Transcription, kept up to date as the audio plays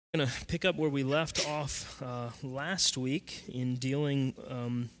I'm going to pick up where we left off last week in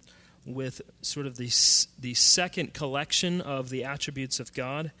dealing with sort of the second collection of the attributes of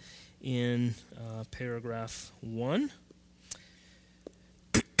God in paragraph 1.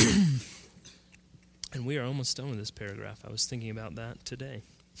 And we are almost done with this paragraph. I was thinking about that today.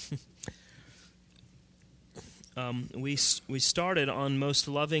 We started on most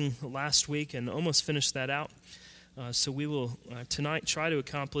loving last week and almost finished that out. So we will tonight try to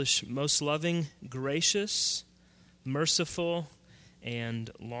accomplish most loving, gracious, merciful, and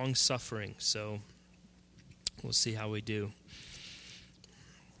long-suffering. So we'll see how we do.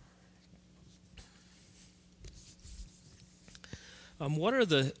 What are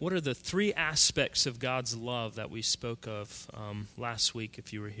the three aspects of God's love that we spoke of last week?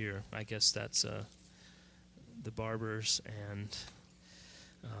 If you were here, I guess that's the Barbers and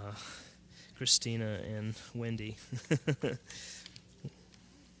Christina and Wendy.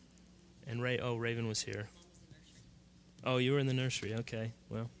 And Ray. Oh, Raven was here. Oh, you were in the nursery. Okay,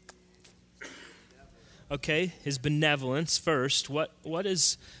 well. Okay, his benevolence first. What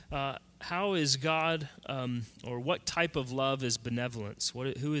is? How is God, or what type of love is benevolence?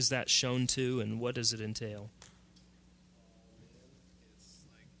 Who is that shown to, and what does it entail? It's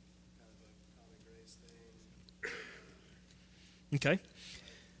like kind of a common grace thing. Okay.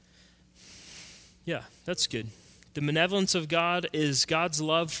 Yeah, that's good. The benevolence of God is God's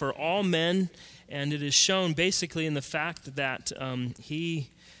love for all men, and it is shown basically in the fact that He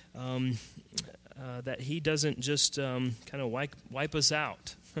doesn't just kind of wipe us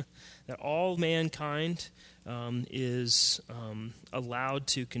out. That all mankind is allowed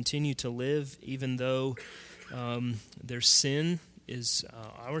to continue to live, even though their sin is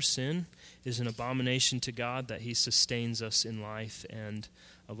our sin is an abomination to God. That He sustains us in life and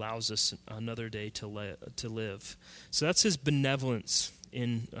allows us another day to live. So that's His benevolence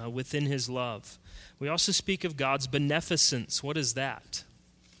within His love. We also speak of God's beneficence. What is that?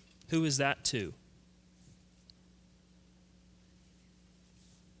 Who is that to?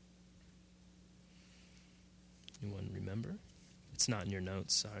 Anyone remember? It's not in your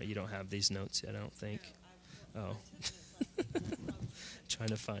notes. Sorry, you don't have these notes yet, I don't think. Oh. Trying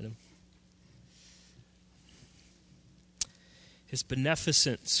to find them. His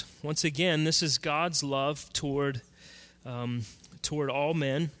beneficence. Once again, this is God's love toward all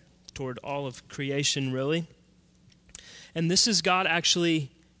men, toward all of creation, really. And this is God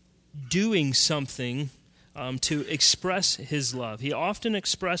actually doing something to express His love. He often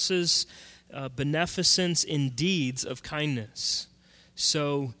expresses beneficence in deeds of kindness.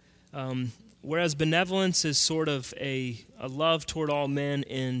 So, whereas benevolence is sort of a love toward all men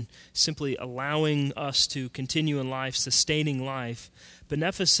in simply allowing us to continue in life, sustaining life,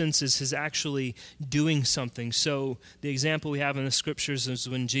 beneficence is His actually doing something. So the example we have in the Scriptures is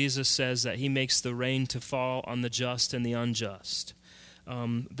when Jesus says that He makes the rain to fall on the just and the unjust.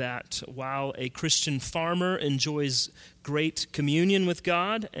 That while a Christian farmer enjoys great communion with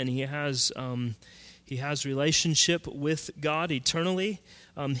God and he has relationship with God eternally,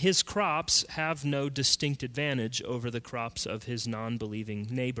 his crops have no distinct advantage over the crops of his non-believing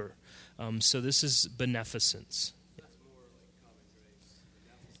neighbor. So this is beneficence. That's more like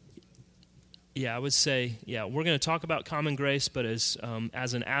common grace. Yeah, I would say, we're going to talk about common grace, but as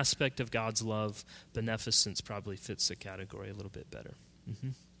an aspect of God's love, beneficence probably fits the category a little bit better.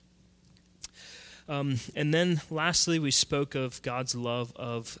 And then lastly, we spoke of God's love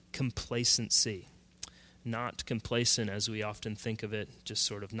of complacency. Not complacent as we often think of it, just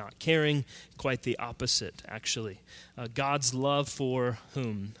sort of not caring. Quite the opposite, actually. God's love for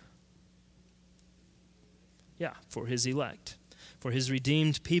whom? Yeah, for His elect, for His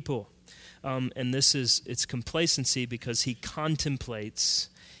redeemed people. And it's complacency because He contemplates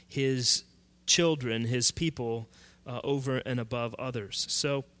His children, His people, over and above others.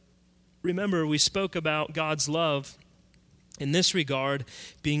 So remember, we spoke about God's love in this regard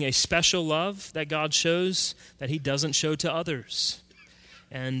being a special love that God shows that He doesn't show to others.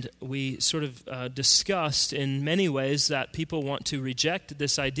 And we sort of discussed in many ways that people want to reject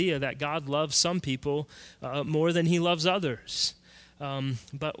this idea that God loves some people more than He loves others.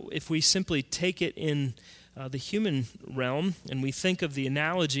 But if we simply take it in the human realm and we think of the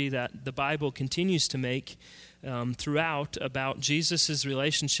analogy that the Bible continues to make throughout about Jesus'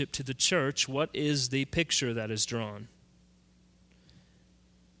 relationship to the church, what is the picture that is drawn?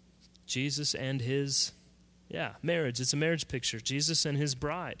 Jesus and His, marriage. It's a marriage picture. Jesus and His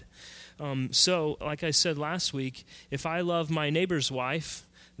bride. So, like I said last week, if I love my neighbor's wife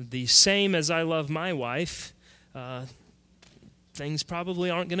the same as I love my wife, things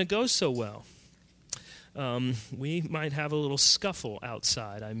probably aren't going to go so well. we might have a little scuffle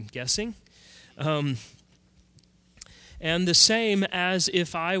outside, I'm guessing. And the same as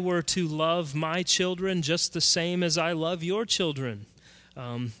if I were to love my children just the same as I love your children.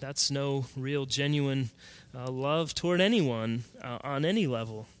 That's no real genuine love toward anyone on any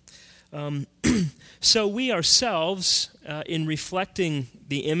level. So we ourselves, in reflecting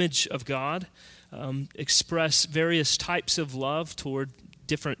the image of God, express various types of love toward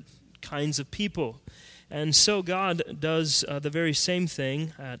different kinds of people. And so God does the very same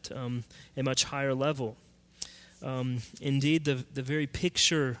thing at a much higher level. Indeed, the very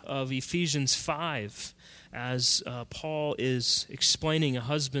picture of Ephesians 5, as Paul is explaining a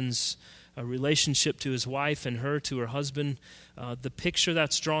husband's relationship to his wife and her to her husband, the picture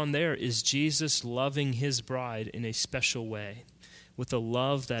that's drawn there is Jesus loving his bride in a special way, with a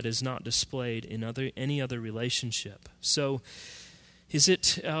love that is not displayed in any other relationship. So, is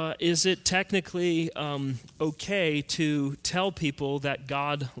it technically okay to tell people that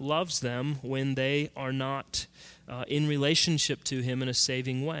God loves them when they are not in relationship to him in a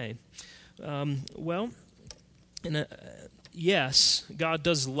saving way? Yes, God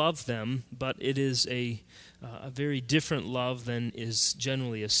does love them, but it is a very different love than is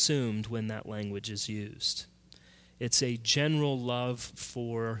generally assumed when that language is used. It's a general love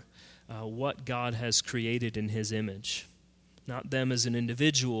for what God has created in his image, not them as an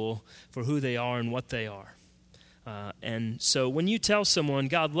individual for who they are and what they are. And so when you tell someone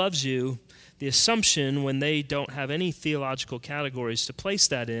God loves you, the assumption when they don't have any theological categories to place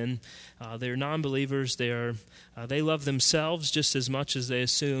that in, they're non-believers, they love themselves just as much as they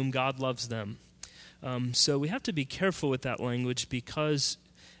assume God loves them. So we have to be careful with that language because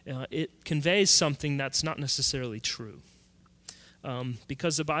it conveys something that's not necessarily true.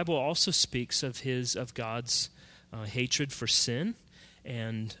 Because the Bible also speaks of God's hatred for sin,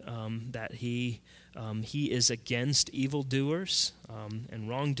 and that He is against evildoers and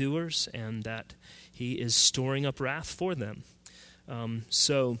wrongdoers, and that He is storing up wrath for them.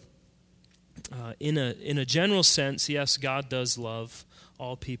 So, in a general sense, yes, God does love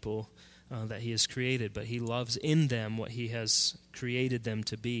all people that He has created, but He loves in them what He has created them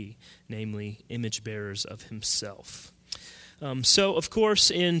to be, namely image bearers of Himself. So, of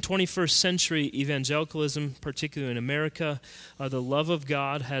course, in 21st century evangelicalism, particularly in America, the love of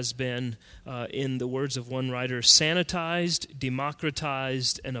God has been, in the words of one writer, sanitized,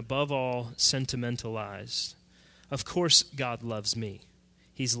 democratized, and above all, sentimentalized. Of course, God loves me.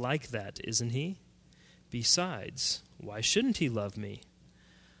 He's like that, isn't He? Besides, why shouldn't He love me?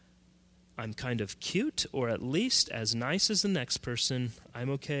 I'm kind of cute, or at least as nice as the next person. I'm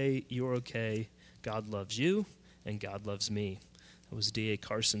okay, you're okay, God loves you, and God loves me. That was D.A.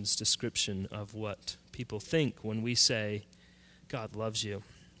 Carson's description of what people think when we say, God loves you.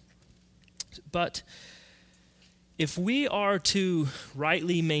 But if we are to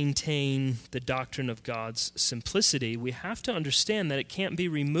rightly maintain the doctrine of God's simplicity, we have to understand that it can't be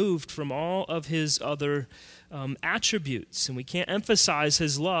removed from all of His other attributes, and we can't emphasize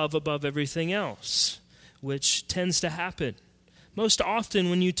His love above everything else, which tends to happen. Most often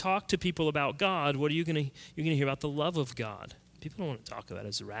when you talk to people about God, what are you're going to hear about the love of God. People don't want to talk about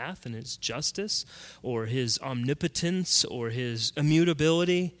His wrath and His justice or His omnipotence or His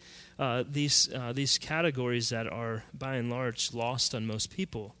immutability. These categories that are by and large lost on most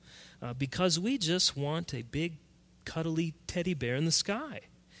people because we just want a big cuddly teddy bear in the sky.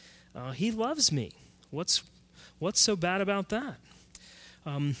 He loves me. What's so bad about that?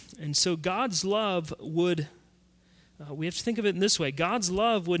 And so God's love would... we have to think of it in this way. God's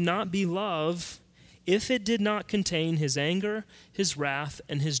love would not be love if it did not contain His anger, His wrath,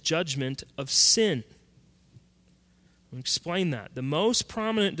 and His judgment of sin. I'll explain that. The most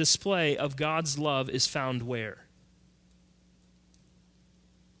prominent display of God's love is found where?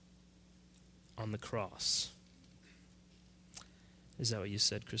 On the cross. Is that what you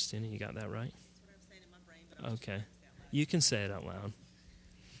said, Christina? You got that right? That's what I'm saying in my brain, but I'm Okay. You can say it out loud.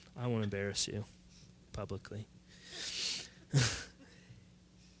 I won't embarrass you publicly.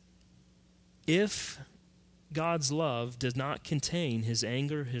 If God's love does not contain His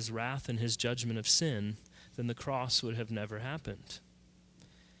anger, His wrath, and His judgment of sin, then the cross would have never happened.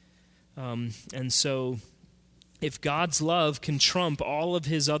 And so, if God's love can trump all of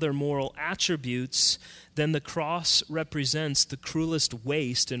His other moral attributes, then the cross represents the cruelest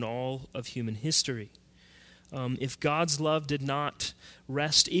waste in all of human history. If God's love did not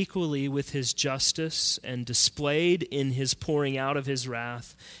rest equally with His justice and displayed in His pouring out of His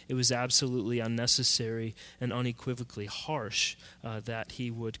wrath, it was absolutely unnecessary and unequivocally harsh that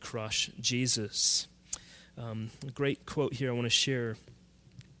He would crush Jesus. A great quote here I want to share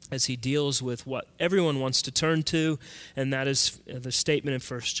as he deals with what everyone wants to turn to, and that is the statement in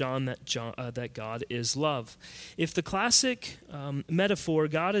 1 John that God is love. If the classic metaphor,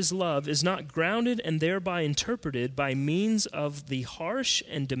 God is love, is not grounded and thereby interpreted by means of the harsh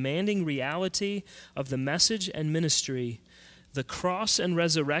and demanding reality of the message and ministry, the cross and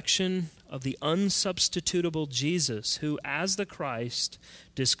resurrection of the unsubstitutable Jesus, who as the Christ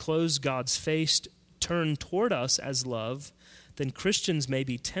disclosed God's face turned toward us as love, then Christians may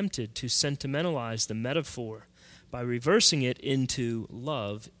be tempted to sentimentalize the metaphor by reversing it into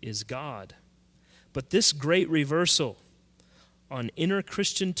love is God. But this great reversal on inner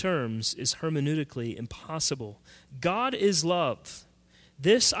Christian terms is hermeneutically impossible. God is love.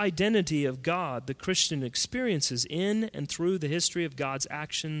 This identity of God the Christian experiences in and through the history of God's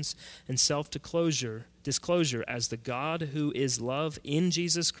actions and self-disclosure as the God who is love in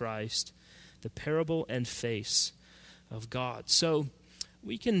Jesus Christ, the parable and face of God. So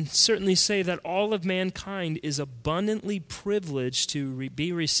we can certainly say that all of mankind is abundantly privileged to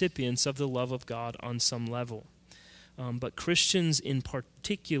be recipients of the love of God on some level. But Christians in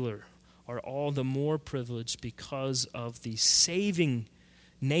particular are all the more privileged because of the saving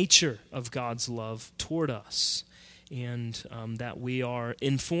nature of God's love toward us, and that we are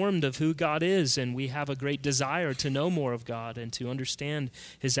informed of who God is, and we have a great desire to know more of God and to understand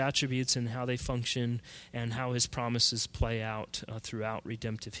his attributes and how they function and how his promises play out throughout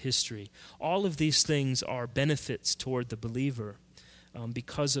redemptive history. All of these things are benefits toward the believer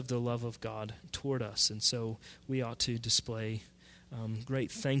because of the love of God toward us, and so we ought to display great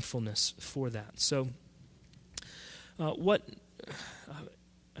thankfulness for that. So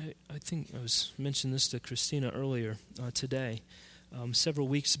I think I was mentioning this to Christina earlier today. Several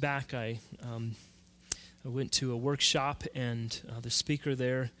weeks back, I went to a workshop, and the speaker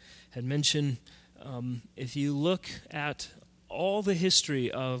there had mentioned if you look at all the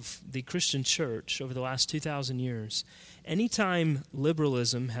history of the Christian church over the last 2,000 years, anytime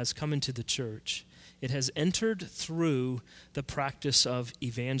liberalism has come into the church, it has entered through the practice of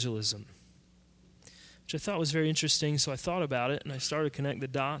evangelism, which I thought was very interesting. So I thought about it, and I started to connect the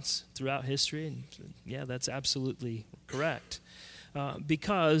dots throughout history, and yeah, that's absolutely correct.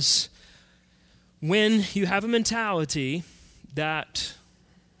 Because when you have a mentality that,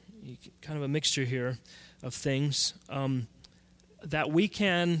 kind of a mixture here of things, that we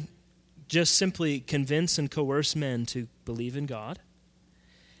can just simply convince and coerce men to believe in God,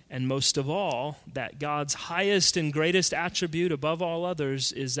 and most of all, that God's highest and greatest attribute above all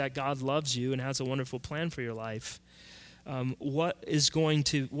others is that God loves you and has a wonderful plan for your life. What is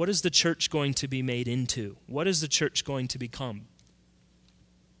the church going to be made into? What is the church going to become?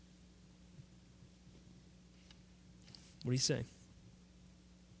 What do you say?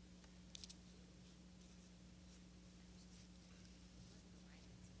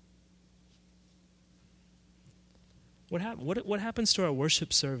 What happens to our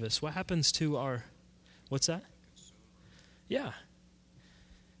worship service? What happens to our, what's that? Yeah,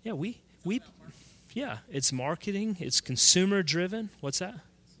 it's marketing, it's consumer driven. What's that?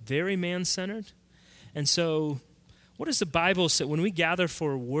 Very man-centered. And so, what does the Bible say when we gather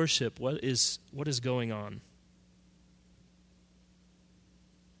for worship? What is going on?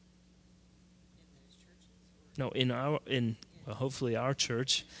 No, hopefully our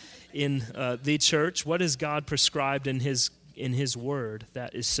church. In the church, what has God prescribed in His Word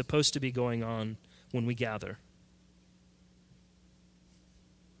that is supposed to be going on when we gather?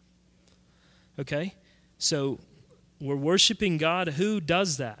 Okay, so we're worshiping God. Who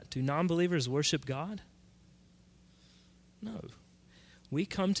does that? Do non-believers worship God? No. We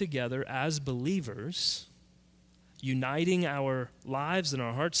come together as believers, uniting our lives and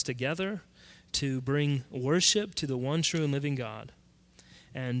our hearts together to bring worship to the one true and living God.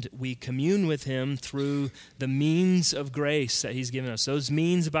 And we commune with Him through the means of grace that He's given us, those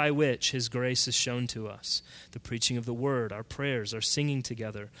means by which His grace is shown to us. The preaching of the Word, our prayers, our singing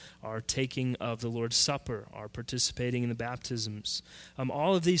together, our taking of the Lord's Supper, our participating in the baptisms.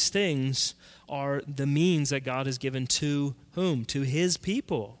 All of these things are the means that God has given to whom? To His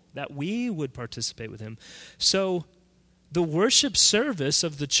people, that we would participate with Him. So the worship service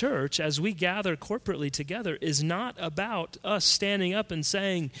of the church as we gather corporately together is not about us standing up and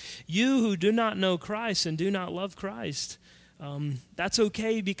saying, you who do not know Christ and do not love Christ, that's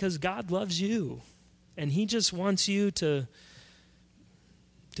okay because God loves you. And He just wants you to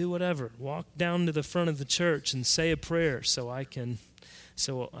do whatever. Walk down to the front of the church and say a prayer so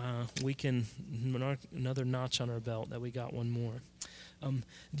we can mark another notch on our belt that we got one more.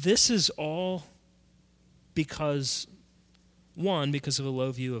 This is all because of a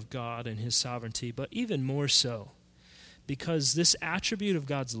low view of God and His sovereignty, but even more so because this attribute of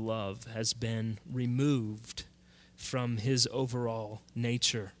God's love has been removed from his overall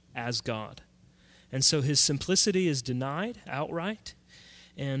nature as God. And so his simplicity is denied outright,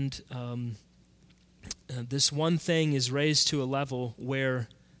 and this one thing is raised to a level where,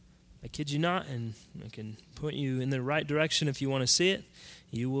 I kid you not, and I can point you in the right direction if you want to see it,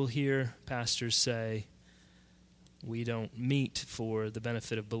 you will hear pastors say, we don't meet for the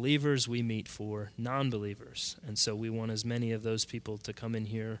benefit of believers, we meet for non-believers. And so we want as many of those people to come in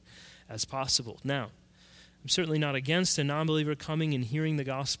here as possible. Now, I'm certainly not against a non-believer coming and hearing the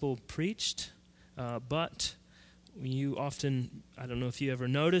gospel preached, but you often, I don't know if you ever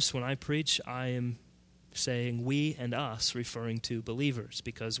notice, when I preach, I am saying we and us, referring to believers,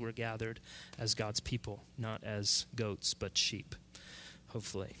 because we're gathered as God's people, not as goats, but sheep,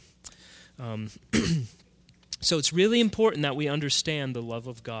 hopefully. So it's really important that we understand the love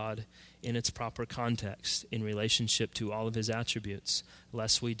of God in its proper context in relationship to all of his attributes,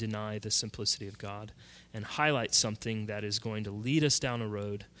 lest we deny the simplicity of God and highlight something that is going to lead us down a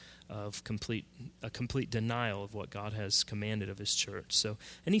road of a complete denial of what God has commanded of his church. So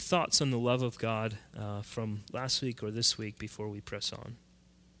any thoughts on the love of God from last week or this week before we press on?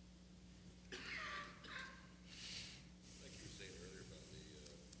 Like you were saying earlier about the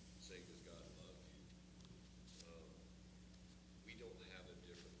saying, does God love you? We don't have a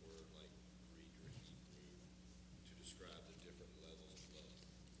different word like Greek or Hebrew to describe the different levels of love.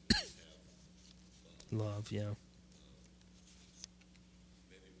 We just have love. Love, yeah.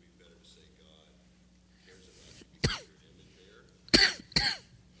 Maybe we better say God cares about you because you're him and bear.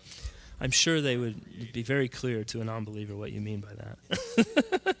 I'm sure they would be very clear to a non-believer what you mean by that. Because a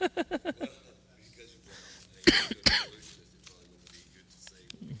good evolutionist, it probably wouldn't be good to say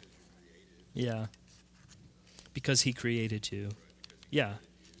because you're created. Yeah. Because he created you. Yeah.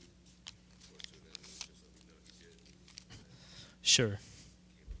 Sure.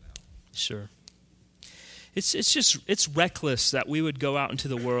 Sure. It's reckless that we would go out into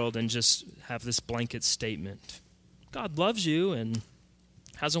the world and just have this blanket statement. God loves you and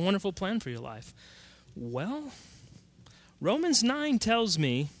has a wonderful plan for your life. Well, Romans 9 tells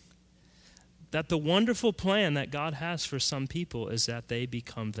me that the wonderful plan that God has for some people is that they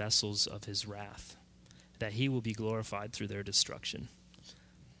become vessels of his wrath, that he will be glorified through their destruction.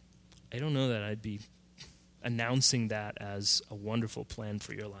 I don't know that I'd be announcing that as a wonderful plan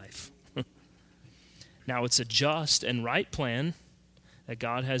for your life. Now, it's a just and right plan that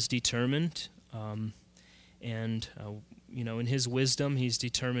God has determined, and in his wisdom, he's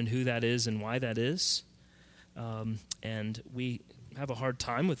determined who that is and why that is. And we have a hard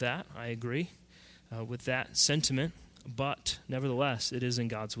time with that, I agree, with that sentiment. But nevertheless, it is in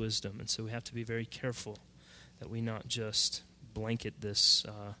God's wisdom. And so we have to be very careful that we not just blanket this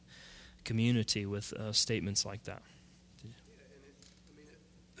community with statements like that.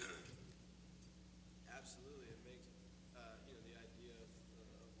 Absolutely, it makes the idea of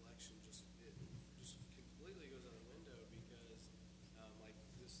election just completely goes out the window because like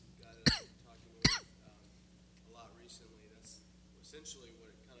this guy that I've been talking with a lot recently, that's essentially what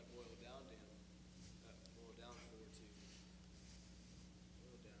it kind of boiled down to him.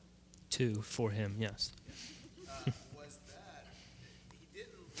 To for him, yes. Was that he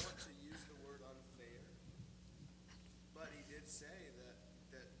didn't want to use the word unfair, but he did say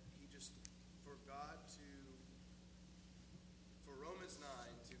that he just for Romans 9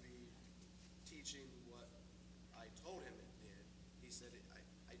 to be teaching what I told him it did. He said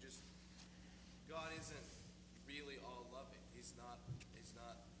God isn't really all loving. He's not,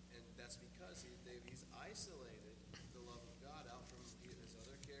 and that's because he's isolated the love of God out from his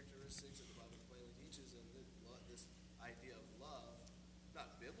other characteristics that the Bible plainly teaches, and this idea of love,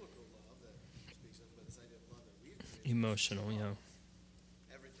 not biblical love that speaks of, but this idea of love that we've created. Emotional, yeah.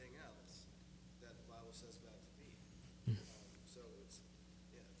 Everything else that the Bible says God to be. So it's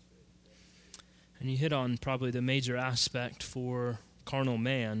very. And you hit on probably the major aspect for carnal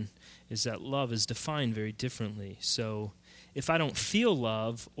man is that love is defined very differently. So if I don't feel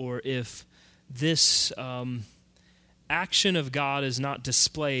love, or if this action of God is not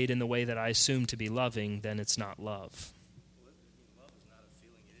displayed in the way that I assume to be loving, then it's not love. Well, love is not a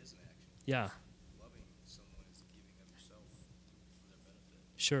feeling, it is an action. Yeah. Loving someone is giving of yourself for their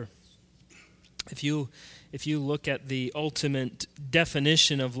benefit. Sure. If you look at the ultimate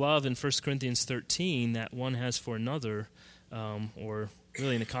definition of love in 1 Corinthians 13 that one has for another, or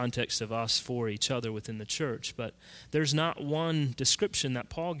really in the context of us for each other within the church, but there's not one description that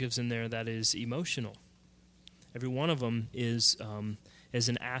Paul gives in there that is emotional. Every one of them is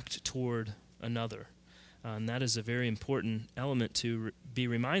an act toward another. And that is a very important element to be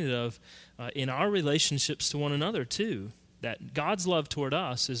reminded of in our relationships to one another, too. That God's love toward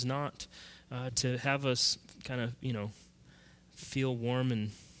us is not to have us kind of, feel warm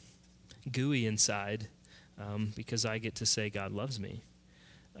and gooey inside because I get to say God loves me.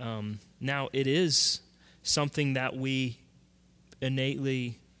 Now, it is something that we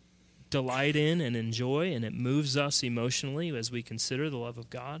innately delight in and enjoy, and it moves us emotionally as we consider the love of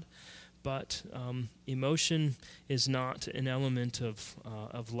God. But emotion is not an element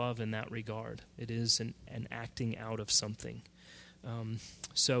of love in that regard. It is an acting out of something.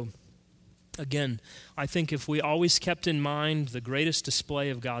 So, again, I think if we always kept in mind the greatest display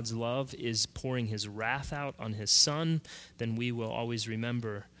of God's love is pouring his wrath out on his Son, then we will always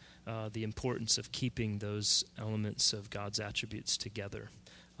remember the importance of keeping those elements of God's attributes together,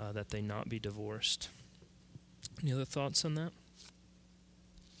 that they not be divorced. Any other thoughts on that?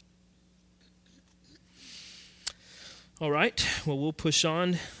 All right, well, we'll push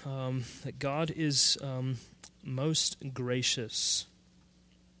on. That God is most gracious.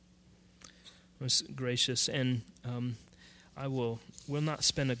 Most gracious. And I will not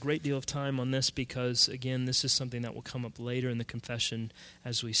spend a great deal of time on this because, again, this is something that will come up later in the confession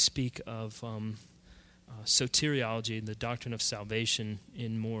as we speak of soteriology, the doctrine of salvation,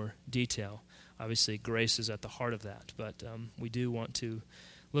 in more detail. Obviously, grace is at the heart of that, but we do want to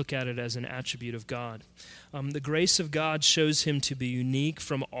look at it as an attribute of God. The grace of God shows him to be unique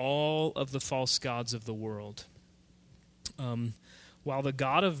from all of the false gods of the world. While the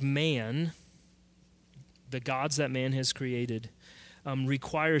God of man, the gods that man has created,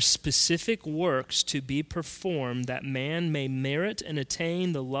 requires specific works to be performed that man may merit and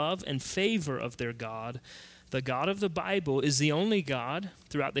attain the love and favor of their God, the God of the Bible is the only God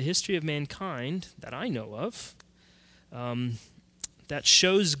throughout the history of mankind that I know of that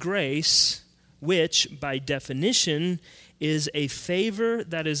shows grace, which, by definition, is a favor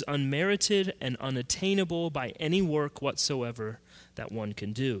that is unmerited and unattainable by any work whatsoever that one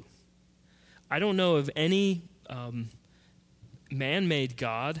can do. I don't know of any man-made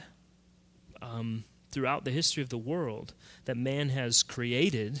God throughout the history of the world that man has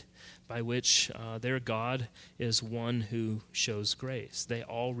created by which their God is one who shows grace. They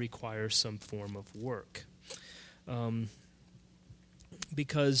all require some form of work.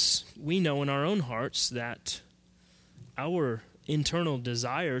 Because we know in our own hearts that our internal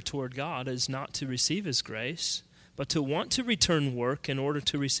desire toward God is not to receive his grace, but to want to return work in order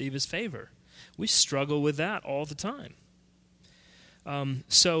to receive his favor. We struggle with that all the time.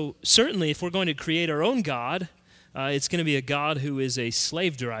 So certainly if we're going to create our own God, it's going to be a God who is a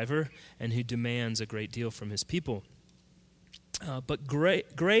slave driver and who demands a great deal from his people. But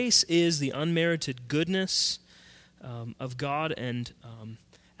grace is the unmerited goodness of God, and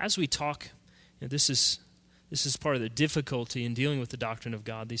as we talk, this is part of the difficulty in dealing with the doctrine of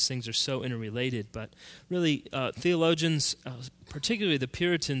God. These things are so interrelated, but really theologians, particularly the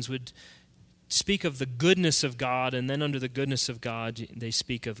Puritans, would speak of the goodness of God, and then under the goodness of God, they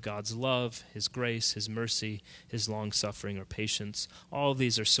speak of God's love, his grace, his mercy, his long-suffering or patience. All of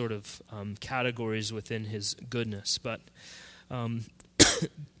these are sort of categories within his goodness, but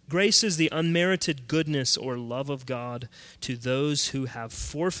grace is the unmerited goodness or love of God to those who have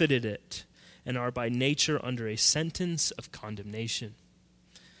forfeited it and are by nature under a sentence of condemnation.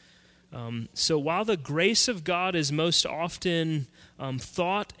 So while the grace of God is most often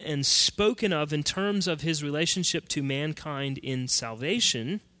thought and spoken of in terms of his relationship to mankind in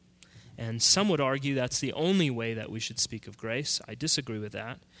salvation, and some would argue that's the only way that we should speak of grace, I disagree with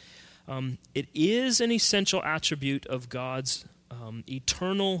that, it is an essential attribute of God's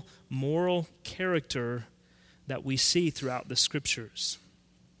eternal moral character that we see throughout the Scriptures.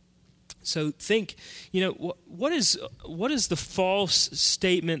 So think, what is the false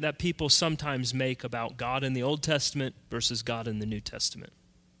statement that people sometimes make about God in the Old Testament versus God in the New Testament?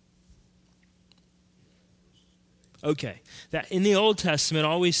 Okay, that in the Old Testament,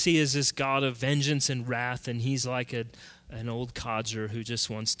 all we see is this God of vengeance and wrath, and he's like an old codger who just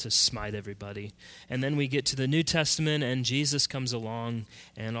wants to smite everybody. And then we get to the New Testament, and Jesus comes along,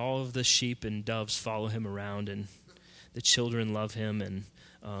 and all of the sheep and doves follow him around, and the children love him,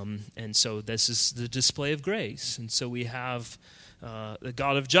 and so this is the display of grace. And so we have the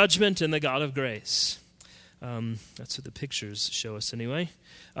God of judgment and the God of grace. That's what the pictures show us anyway.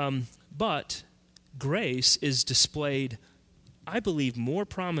 But grace is displayed, I believe, more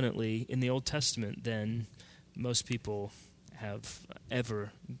prominently in the Old Testament than most people have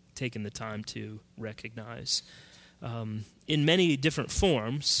ever taken the time to recognize. In many different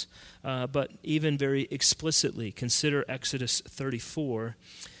forms, but even very explicitly. Consider Exodus 34,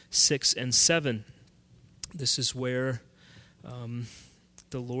 6 and 7. This is where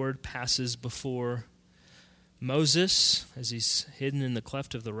the Lord passes before Moses as he's hidden in the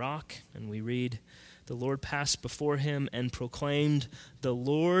cleft of the rock, and we read, "The Lord passed before him and proclaimed, the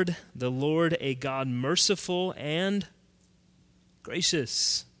Lord, a God merciful and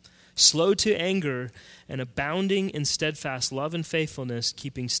gracious, slow to anger, and abounding in steadfast love and faithfulness,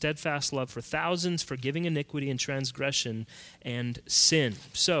 keeping steadfast love for thousands, forgiving iniquity and transgression and sin."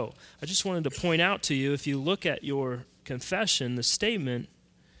 So, I just wanted to point out to you, if you look at your confession, the statement,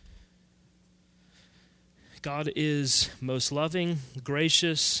 God is most loving,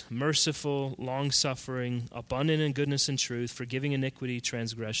 gracious, merciful, long-suffering, abundant in goodness and truth, forgiving iniquity,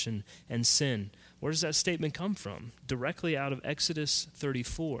 transgression, and sin. Where does that statement come from? Directly out of Exodus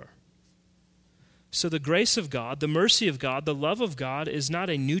 34. So the grace of God, the mercy of God, the love of God is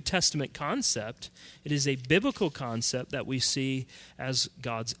not a New Testament concept. It is a biblical concept that we see as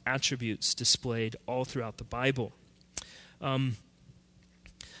God's attributes displayed all throughout the Bible.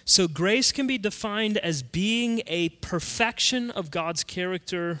 So grace can be defined as being a perfection of God's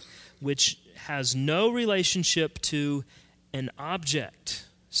character which has no relationship to an object.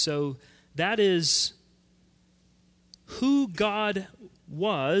 So that is who God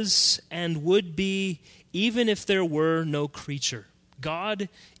was and would be even if there were no creature. God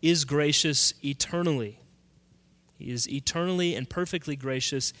is gracious eternally. He is eternally and perfectly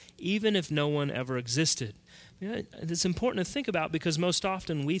gracious even if no one ever existed. It's important to think about because most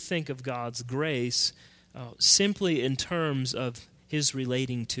often we think of God's grace simply in terms of his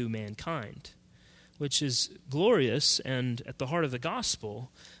relating to mankind, which is glorious and at the heart of the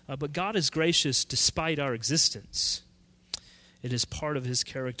gospel, but God is gracious despite our existence. It is part of his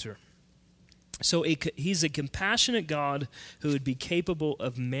character. So he's a compassionate God who would be capable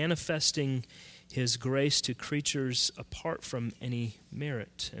of manifesting his grace to creatures apart from any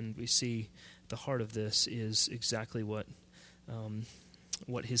merit, and we see the heart of this is exactly what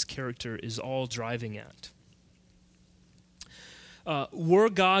his character is all driving at. Were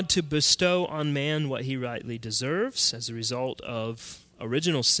God to bestow on man what he rightly deserves as a result of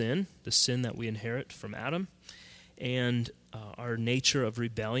original sin, the sin that we inherit from Adam, and our nature of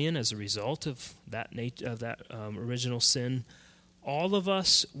rebellion as a result of that original sin, all of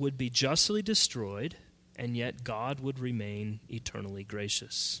us would be justly destroyed, and yet God would remain eternally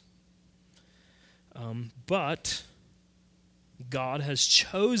gracious. But God has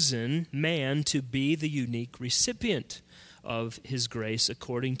chosen man to be the unique recipient of his grace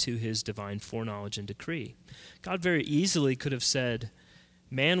according to his divine foreknowledge and decree. God very easily could have said,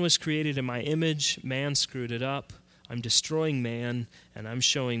 man was created in my image, man screwed it up, I'm destroying man, and I'm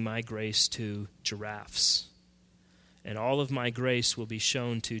showing my grace to giraffes. And all of my grace will be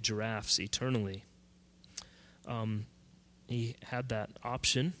shown to giraffes eternally. He had that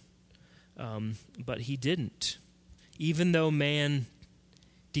option. But he didn't. Even though man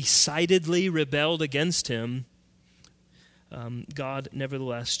decidedly rebelled against him, God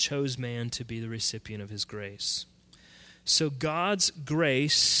nevertheless chose man to be the recipient of his grace. So God's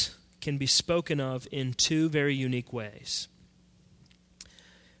grace can be spoken of in two very unique ways.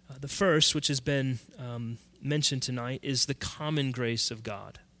 The first, which has been mentioned tonight, is the common grace of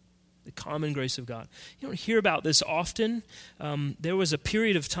God. The common grace of God. You don't hear about this often. There was a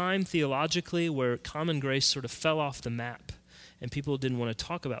period of time theologically where common grace sort of fell off the map, and people didn't want to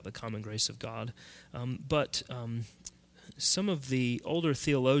talk about the common grace of God. But some of the older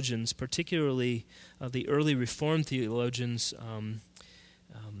theologians, particularly the early Reformed theologians,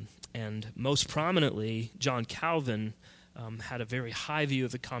 and most prominently John Calvin, had a very high view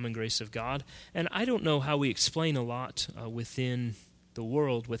of the common grace of God. And I don't know how we explain a lot within the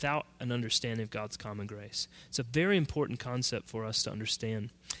world without an understanding of God's common grace. It's a very important concept for us to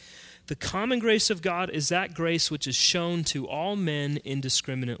understand. The common grace of God is that grace which is shown to all men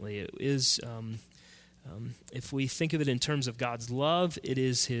indiscriminately. It is, if we think of it in terms of God's love, it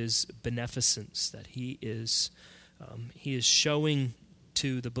is his beneficence that he is showing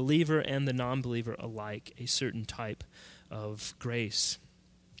to the believer and the non-believer alike a certain type of grace.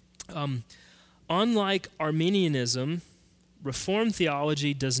 Unlike Arminianism, Reformed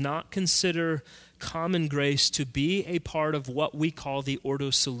theology does not consider common grace to be a part of what we call the Ordo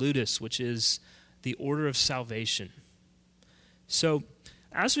Salutis, which is the order of salvation. So,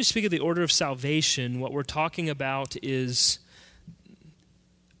 as we speak of the order of salvation, what we're talking about is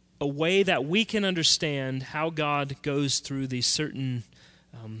a way that we can understand how God goes through these certain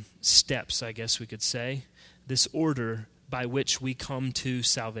steps, I guess we could say, this order by which we come to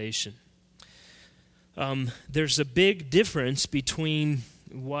salvation. There's a big difference between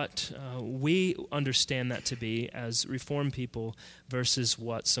what we understand that to be as Reformed people versus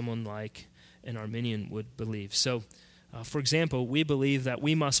what someone like an Arminian would believe. So, for example, we believe that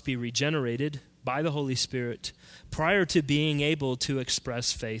we must be regenerated by the Holy Spirit prior to being able to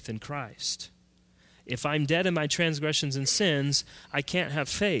express faith in Christ. If I'm dead in my transgressions and sins, I can't have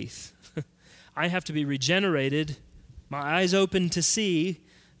faith. I have to be regenerated, my eyes open to see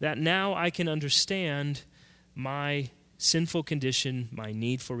that now I can understand my sinful condition, my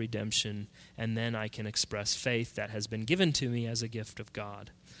need for redemption, and then I can express faith that has been given to me as a gift of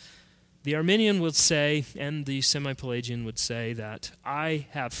God. The Arminian would say, and the Semi-Pelagian would say, that I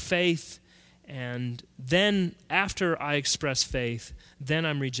have faith, and then after I express faith, then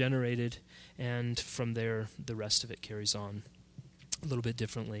I'm regenerated, and from there the rest of it carries on a little bit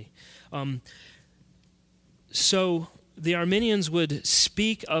differently. So the Arminians would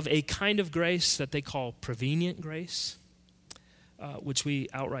speak of a kind of grace that they call prevenient grace, which we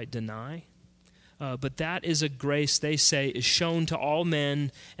outright deny. But that is a grace, they say, is shown to all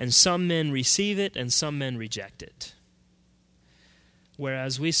men, and some men receive it and some men reject it.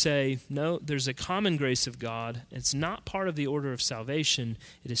 Whereas we say, no, there's a common grace of God. It's not part of the order of salvation.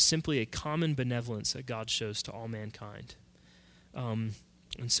 It is simply a common benevolence that God shows to all mankind. And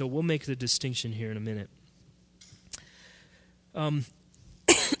so we'll make the distinction here in a minute.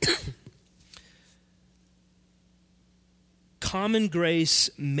 Common grace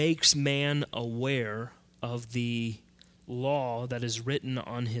makes man aware of the law that is written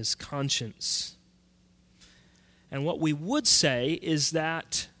on his conscience. And what we would say is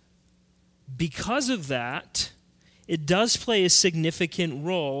that because of that, it does play a significant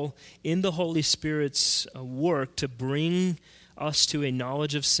role in the Holy Spirit's work to bring us to a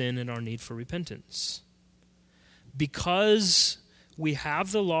knowledge of sin and our need for repentance. Because we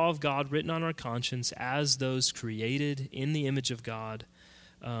have the law of God written on our conscience as those created in the image of God,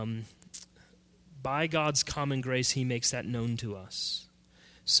 by God's common grace, he makes that known to us.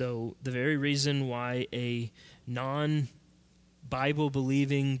 So the very reason why a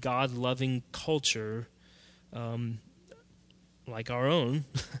non-Bible-believing, God-loving culture like our own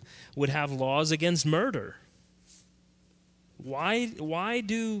would have laws against murder. Why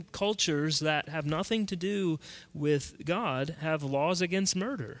do cultures that have nothing to do with God have laws against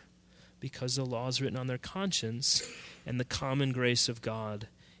murder? Because the law is written on their conscience, and the common grace of God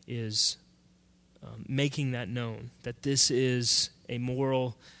is making that known, that this is a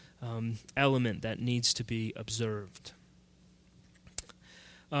moral element that needs to be observed.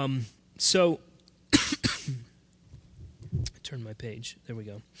 So, turn my page. There we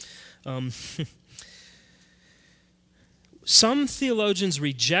go. Some theologians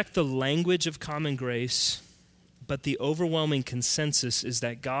reject the language of common grace, but the overwhelming consensus is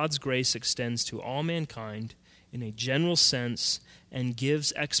that God's grace extends to all mankind in a general sense and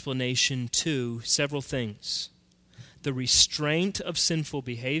gives explanation to several things. The restraint of sinful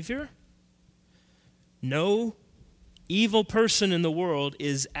behavior. No evil person in the world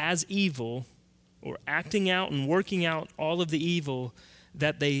is as evil or acting out and working out all of the evil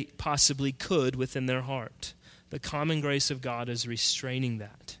that they possibly could within their heart. The common grace of God is restraining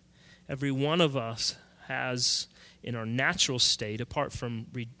that. Every one of us has, in our natural state, apart from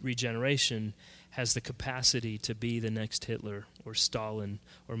regeneration, has the capacity to be the next Hitler or Stalin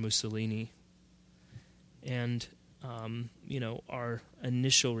or Mussolini. And, our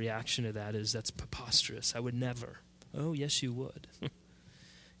initial reaction to that is, that's preposterous. I would never. Oh, yes, you would.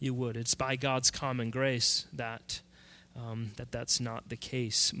 You would. It's by God's common grace that that's not the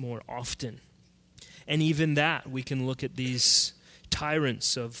case more often. And even that, we can look at these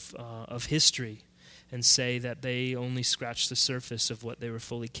tyrants of history and say that they only scratched the surface of what they were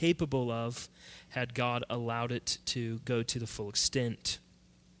fully capable of had God allowed it to go to the full extent.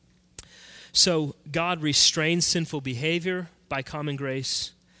 So God restrains sinful behavior by common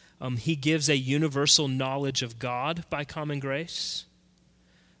grace. He gives a universal knowledge of God by common grace.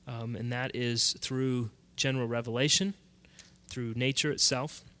 And that is through general revelation, through nature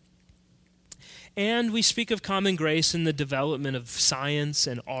itself. And we speak of common grace in the development of science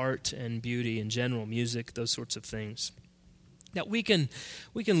and art and beauty in general, music, those sorts of things. That we can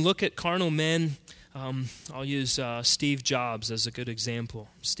look at carnal men. I'll use Steve Jobs as a good example.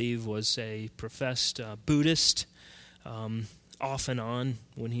 Steve was a professed Buddhist off and on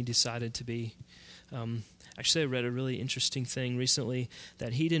when he decided to be. Actually, I read a really interesting thing recently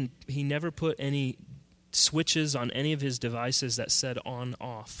that he never put any switches on any of his devices that said on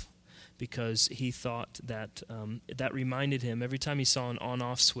off, because he thought that that reminded him, every time he saw an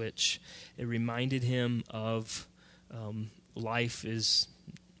on-off switch, it reminded him of life is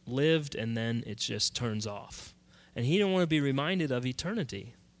lived and then it just turns off. And he didn't want to be reminded of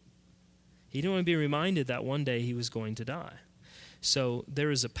eternity. He didn't want to be reminded that one day he was going to die. So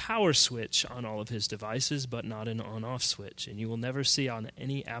there is a power switch on all of his devices, but not an on-off switch. And you will never see on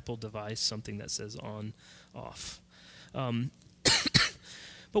any Apple device something that says on-off.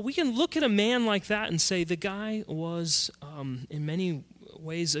 But we can look at a man like that and say the guy was, in many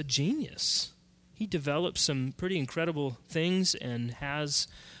ways, a genius. He developed some pretty incredible things and has,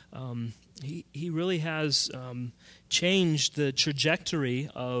 he really has changed the trajectory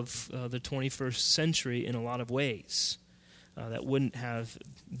of the 21st century in a lot of ways that wouldn't have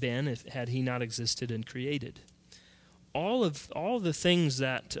been had he not existed and created. All the things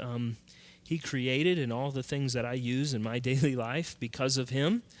that he created and all the things that I use in my daily life because of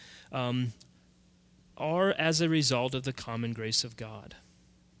him are as a result of the common grace of God.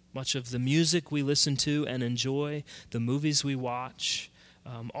 Much of the music we listen to and enjoy, the movies we watch,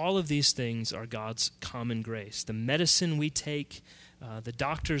 all of these things are God's common grace. The medicine we take, the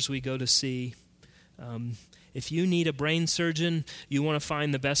doctors we go to see. If you need a brain surgeon, you want to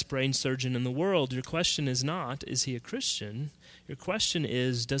find the best brain surgeon in the world. Your question is not, is he a Christian? Your question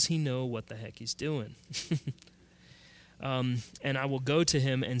is, does he know what the heck he's doing? And I will go to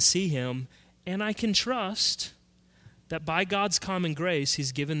him and see him, and I can trust that by God's common grace,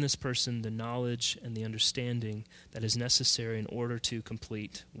 he's given this person the knowledge and the understanding that is necessary in order to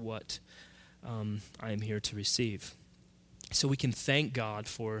complete what I am here to receive. So we can thank God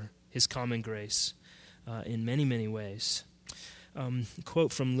for his common grace in many, many ways. A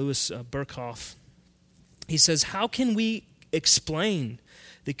quote from Louis Berkhoff. He says, "How can we explain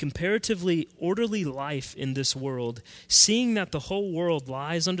the comparatively orderly life in this world, seeing that the whole world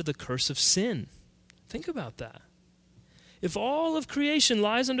lies under the curse of sin?" Think about that. If all of creation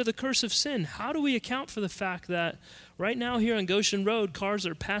lies under the curse of sin, how do we account for the fact that right now here on Goshen Road, cars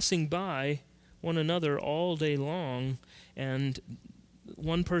are passing by one another all day long, and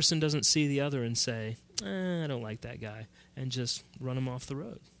one person doesn't see the other and say, I don't like that guy, and just run him off the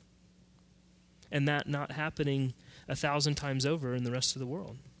road? And that not happening 1,000 times over in the rest of the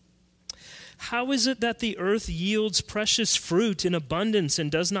world. How is it that the earth yields precious fruit in abundance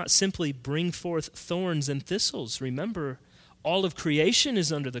and does not simply bring forth thorns and thistles? Remember, all of creation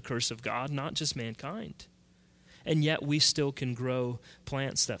is under the curse of God, not just mankind. And yet we still can grow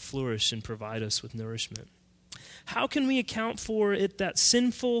plants that flourish and provide us with nourishment. How can we account for it that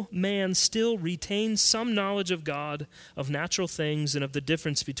sinful man still retains some knowledge of God, of natural things, and of the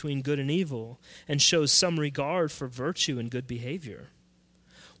difference between good and evil, and shows some regard for virtue and good behavior?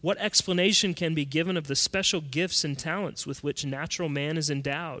 What explanation can be given of the special gifts and talents with which natural man is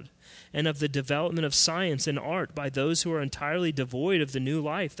endowed, and of the development of science and art by those who are entirely devoid of the new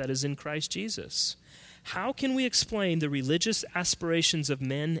life that is in Christ Jesus? How can we explain the religious aspirations of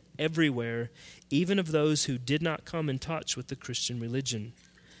men everywhere, even of those who did not come in touch with the Christian religion?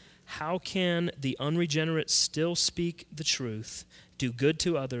 How can the unregenerate still speak the truth, do good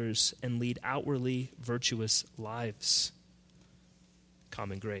to others, and lead outwardly virtuous lives?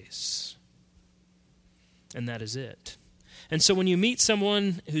 Common grace. And that is it. And so when you meet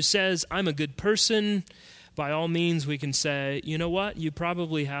someone who says, I'm a good person, by all means we can say, you know what, you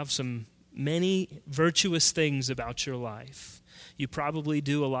probably have many virtuous things about your life. You probably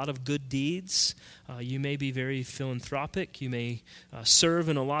do a lot of good deeds. You may be very philanthropic. You may serve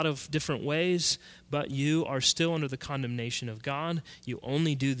in a lot of different ways, but you are still under the condemnation of God. You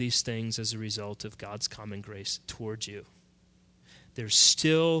only do these things as a result of God's common grace toward you. There's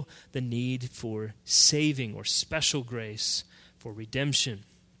still the need for saving or special grace for redemption.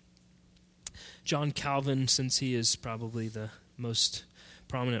 John Calvin, since he is probably the most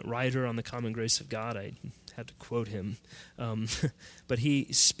prominent writer on the common grace of God, I had to quote him. But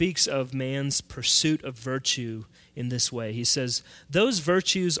he speaks of man's pursuit of virtue in this way. He says, those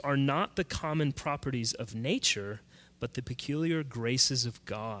virtues are not the common properties of nature, but the peculiar graces of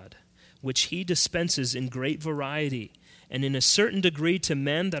God, which he dispenses in great variety and in a certain degree to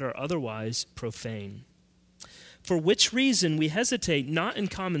men that are otherwise profane. For which reason we hesitate not in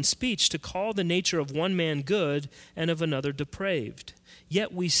common speech to call the nature of one man good and of another depraved.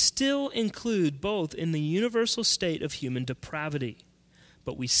 Yet we still include both in the universal state of human depravity.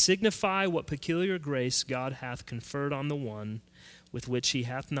 But we signify what peculiar grace God hath conferred on the one, with which he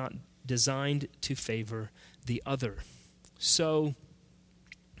hath not designed to favor the other. So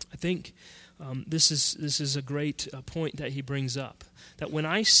I think this is a great point that he brings up. That when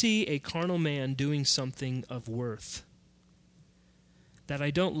I see a carnal man doing something of worth, that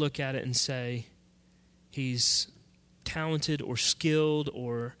I don't look at it and say he's talented or skilled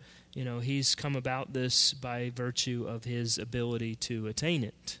or, he's come about this by virtue of his ability to attain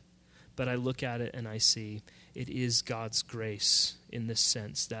it. But I look at it and I see it is God's grace in this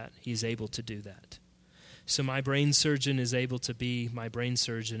sense that he's able to do that. So my brain surgeon is able to be my brain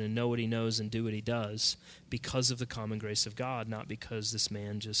surgeon and know what he knows and do what he does because of the common grace of God, not because this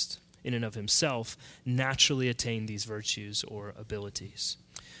man just, in and of himself, naturally attained these virtues or abilities.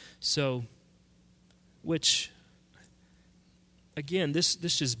 So, which, again, this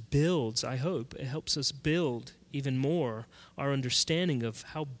just builds, I hope, it helps us build even more our understanding of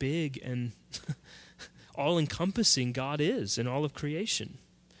how big and all-encompassing God is in all of creation.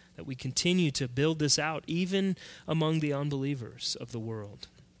 That we continue to build this out even among the unbelievers of the world.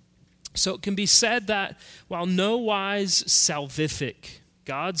 So it can be said that while no wise salvific,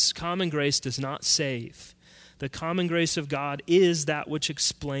 God's common grace does not save. The common grace of God is that which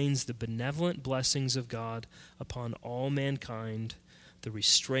explains the benevolent blessings of God upon all mankind, the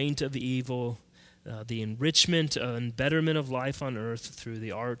restraint of evil, the enrichment and betterment of life on earth through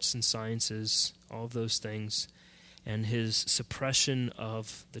the arts and sciences, all of those things, and his suppression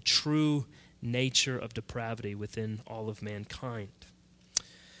of the true nature of depravity within all of mankind.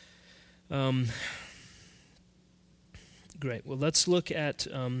 Great. Well, let's look at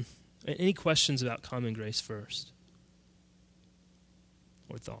any questions about common grace first,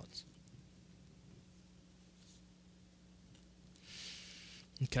 or thoughts.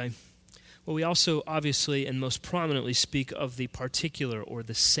 Okay. Well, we also obviously and most prominently speak of the particular or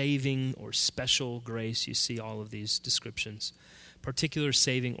the saving or special grace. You see all of these descriptions. Particular,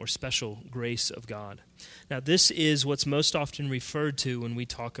 saving, or special grace of God. Now, this is what's most often referred to when we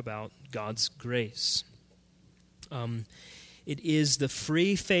talk about God's grace. It is the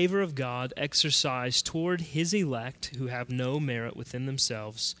free favor of God exercised toward his elect who have no merit within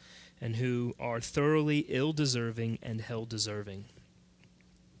themselves and who are thoroughly ill-deserving and hell-deserving.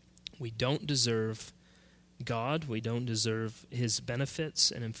 We don't deserve God. We don't deserve his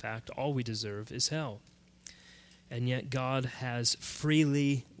benefits. And in fact, all we deserve is hell. And yet God has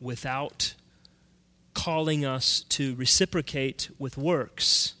freely, without calling us to reciprocate with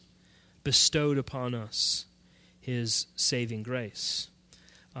works, bestowed upon us his saving grace.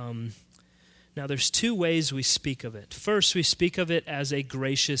 Now there's two ways we speak of it. First, we speak of it as a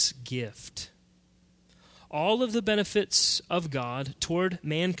gracious gift. All of the benefits of God toward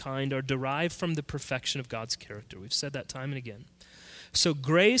mankind are derived from the perfection of God's character. We've said that time and again. So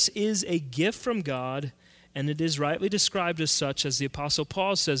grace is a gift from God, and it is rightly described as such, as the Apostle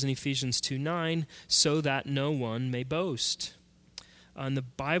Paul says in Ephesians 2:9, so that no one may boast. And the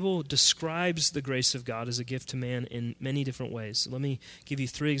Bible describes the grace of God as a gift to man in many different ways. Let me give you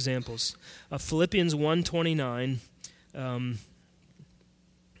three examples. Philippians 1:29,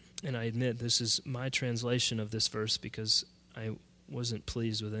 and I admit this is my translation of this verse because I wasn't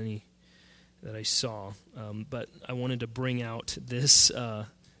pleased with any that I saw, but I wanted to bring out this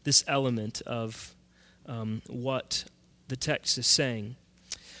element of what the text is saying.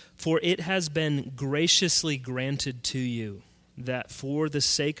 For it has been graciously granted to you that for the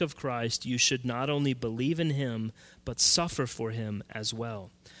sake of Christ you should not only believe in him, but suffer for him as well.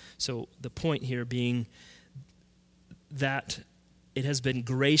 So the point here being that it has been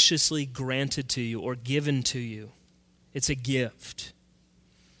graciously granted to you or given to you. It's a gift.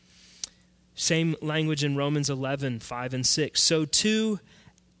 Same language in Romans 11:5 and 6. So too,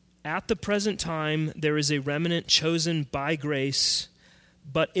 at the present time, there is a remnant chosen by grace,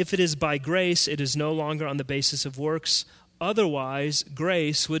 but if it is by grace, it is no longer on the basis of works. Otherwise,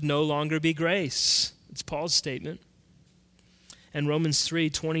 grace would no longer be grace. It's Paul's statement. And Romans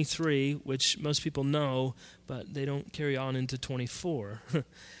 3:23, which most people know, but they don't carry on into 24.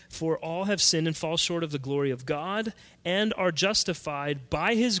 For all have sinned and fall short of the glory of God and are justified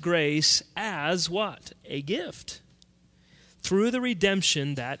by his grace as what? A gift. Through the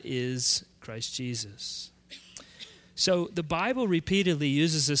redemption that is Christ Jesus. So the Bible repeatedly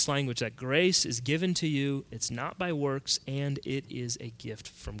uses this language that grace is given to you, it's not by works, and it is a gift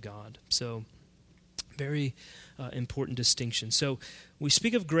from God. So very important distinction. So we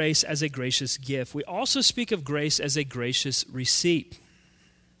speak of grace as a gracious gift. We also speak of grace as a gracious receipt.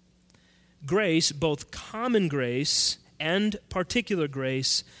 Grace, both common grace and particular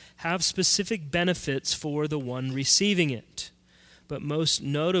grace, have specific benefits for the one receiving it. But most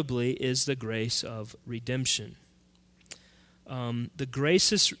notably is the grace of redemption. The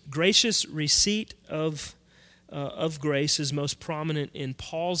gracious receipt of grace is most prominent in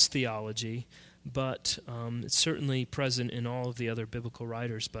Paul's theology, but it's certainly present in all of the other biblical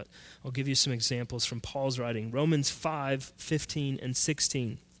writers. But I'll give you some examples from Paul's writing. Romans 5:15 and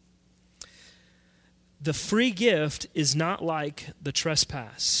 16. The free gift is not like the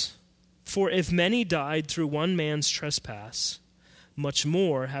trespass. For if many died through one man's trespass, much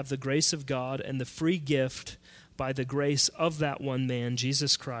more have the grace of God and the free gift by the grace of that one man,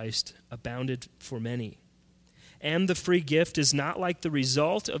 Jesus Christ, abounded for many. and the free gift is not like the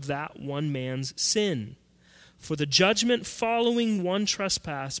result of that one man's sin. For the judgment following one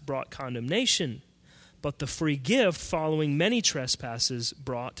trespass brought condemnation, but the free gift following many trespasses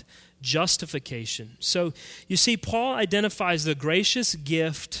brought justification. So you see, Paul identifies the gracious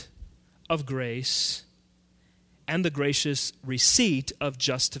gift of grace and the gracious receipt of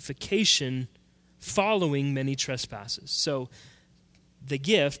justification following many trespasses. So the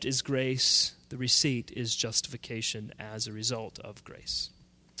gift is grace, the receipt is justification as a result of grace.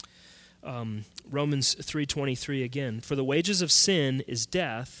 Romans 3:23 again, for the wages of sin is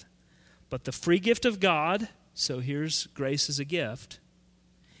death, but the free gift of God, so here's grace as a gift,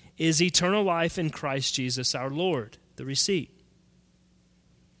 is eternal life in Christ Jesus our Lord, the receipt.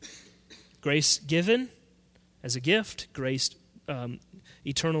 Grace given as a gift, grace,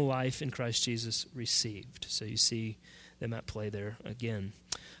 eternal life in Christ Jesus received. So you see them at play there again.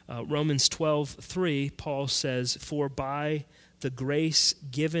 Romans 12:3, Paul says, for by the grace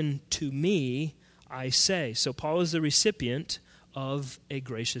given to me, I say. So Paul is the recipient of a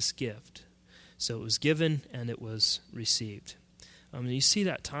gracious gift. So it was given and it was received. And you see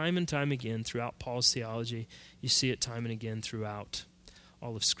that time and time again throughout Paul's theology. You see it time and again throughout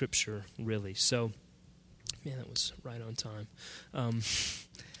all of Scripture, really. So, man, that was right on time.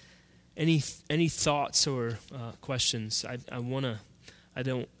 Any thoughts or questions? I'm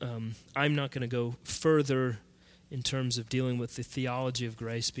not going to go further in terms of dealing with the theology of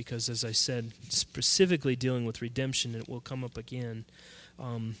grace because, as I said, specifically dealing with redemption, it will come up again.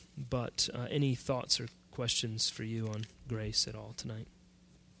 But any thoughts or questions for you on grace at all tonight?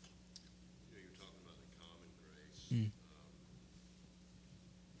 You're talking about the common grace. Mm.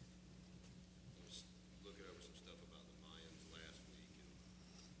 I was looking over some stuff about the Mayans last week,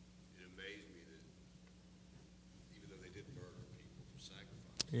 and it amazed me that even though they didn't murder people for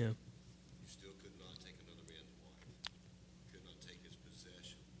sacrifice, Yeah. you still could not take another man's wife. You could not take his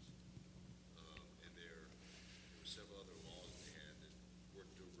possessions. And there were several other laws that they had that were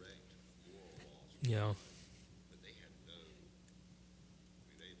direct moral laws. Yeah. But they had no,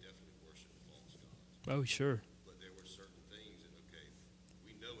 they definitely worshiped false gods. Oh, sure. But there were certain things that, okay,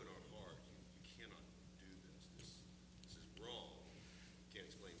 we know in our heart you cannot do this. This is wrong.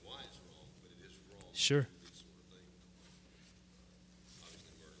 Can't explain why it's wrong, but it is wrong. Sure. These sort of things.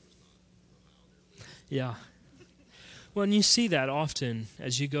 Obviously, murder was not high on their list. Yeah. Well, and you see that often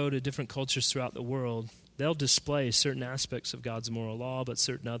as you go to different cultures throughout the world. They'll display certain aspects of God's moral law, but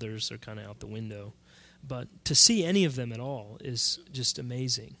certain others are kind of out the window. But to see any of them at all is just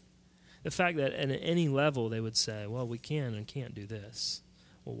amazing. The fact that at any level they would say, well, we can and can't do this.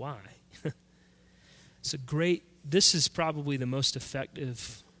 Well, why? This is probably the most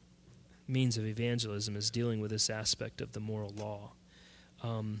effective means of evangelism, is dealing with this aspect of the moral law.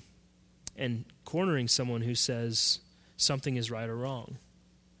 And cornering someone who says something is right or wrong.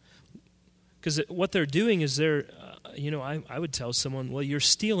 Because what they're doing is I would tell someone, well, you're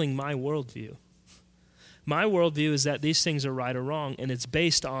stealing my worldview. My worldview is that these things are right or wrong, and it's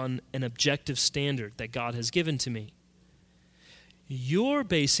based on an objective standard that God has given to me. You're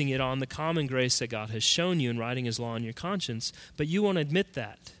basing it on the common grace that God has shown you in writing His law on your conscience, but you won't admit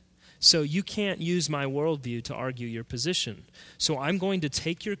that. So you can't use my worldview to argue your position. So I'm going to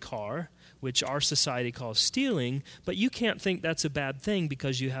take your car, which our society calls stealing, but you can't think that's a bad thing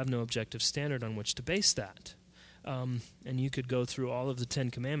because you have no objective standard on which to base that. And you could go through all of the 10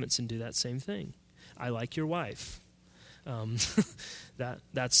 Commandments and do that same thing. I like your wife.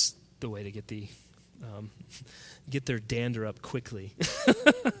 That's the way to get their dander up quickly.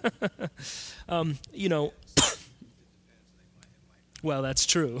 Well, that's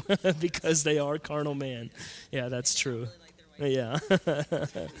true because they are carnal man. Yeah, that's true. Yeah.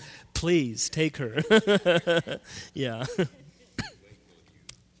 Please take her. Yeah.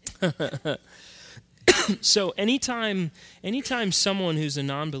 So anytime someone who's a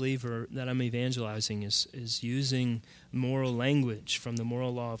non-believer that I'm evangelizing is using moral language from the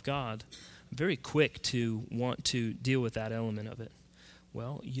moral law of God, I'm very quick to want to deal with that element of it.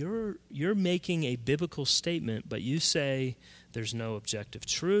 Well, you're making a biblical statement, but you say there's no objective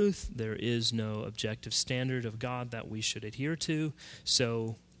truth, there is no objective standard of God that we should adhere to,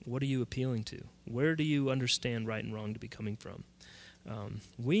 so what are you appealing to? Where do you understand right and wrong to be coming from?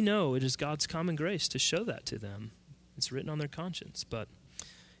 We know it is God's common grace to show that to them. It's written on their conscience. But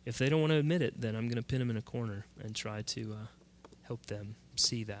if they don't want to admit it, then I'm going to pin them in a corner and try to help them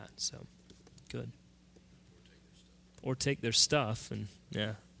see that. So, good. Or take their stuff. And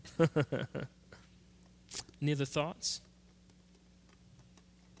yeah. Any other thoughts?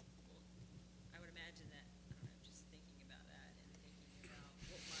 I would imagine that, I'm just thinking about that and thinking about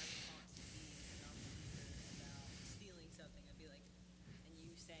what my response would be as a non-believer about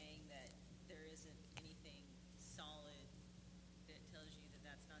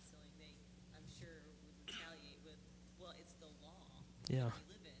culture would retaliate with, well, it's the law Yeah. that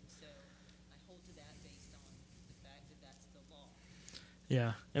we live in, so I hold to that based on the fact that that's the law.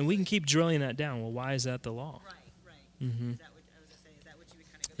 Yeah. And we can keep drilling that down. Well, why is that the law? Right. Mm-hmm. Is that what I was gonna say? Is that what you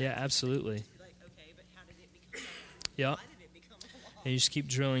would kind of go back Yeah, to? absolutely. Just be like, okay, but how did it become a law? Yeah. Why did it become a law? And you just keep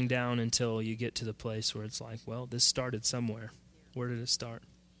drilling down until you get to the place where it's like, well, this started somewhere. Where did it start?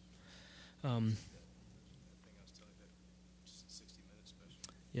 That thing I was telling you, that 60 Minutes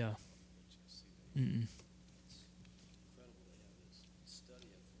special. Yeah. Did you see that? Mm-mm. It's incredible. They have this study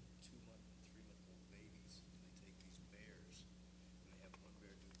of 2-month and 3-month-old babies, and they take these bears, and they have one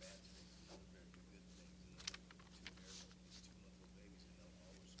bear do bad things, another bear do good things, and then they put the 2 bears on these 2-month-old babies, and they'll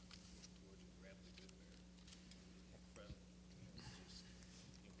always look towards and grab the good bear. Incredible. It's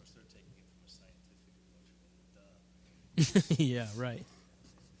just, of course, they're taking it from a scientific approach, and duh. Yeah, right.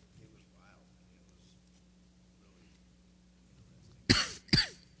 It was wild. It was really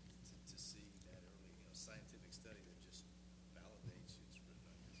interesting to see that early, scientific study that just validates it's written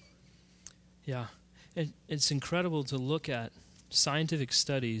on your heart. Yeah. And it's incredible to look at scientific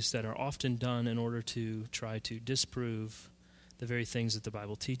studies that are often done in order to try to disprove the very things that the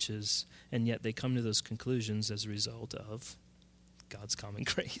Bible teaches, and yet they come to those conclusions as a result of God's common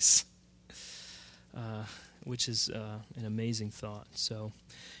grace, which is an amazing thought. So,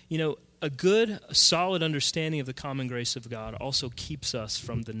 a good, solid understanding of the common grace of God also keeps us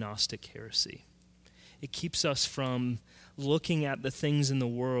from the Gnostic heresy. It keeps us from looking at the things in the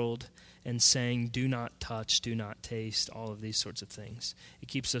world and saying, do not touch, do not taste, all of these sorts of things. It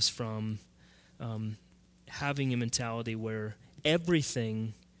keeps us from having a mentality where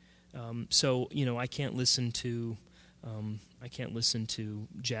everything, I can't listen to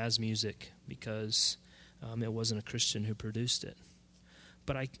jazz music because it wasn't a Christian who produced it.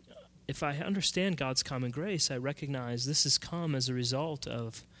 But if I understand God's common grace, I recognize this has come as a result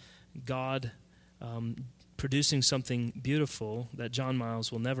of God producing something beautiful that John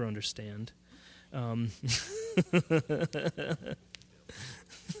Miles will never understand. It's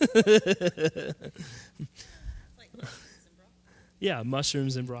like mushrooms and broccoli. Yeah,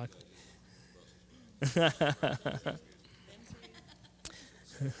 mushrooms and broccoli.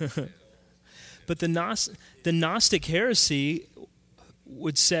 But the Gnostic heresy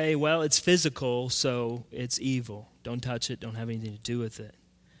would say, well, it's physical, so it's evil. Don't touch it. Don't have anything to do with it.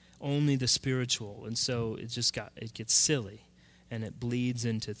 Only the spiritual. And so it gets silly, and it bleeds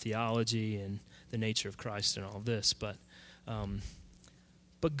into theology and the nature of Christ and all of this. But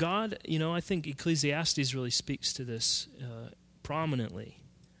God, I think Ecclesiastes really speaks to this prominently.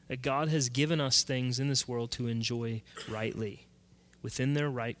 That God has given us things in this world to enjoy rightly, within their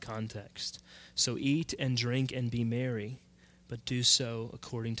right context. So eat and drink and be merry, but do so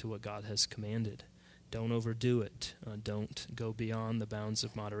according to what God has commanded. Don't overdo it. Don't go beyond the bounds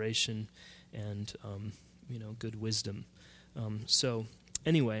of moderation and good wisdom. So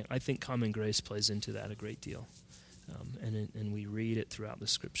anyway, I think common grace plays into that a great deal, and we read it throughout the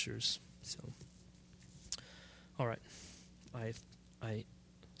Scriptures. So, all right, I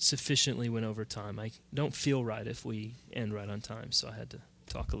sufficiently went over time. I don't feel right if we end right on time, so I had to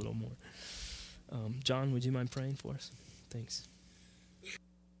talk a little more. John, would you mind praying for us? Thanks.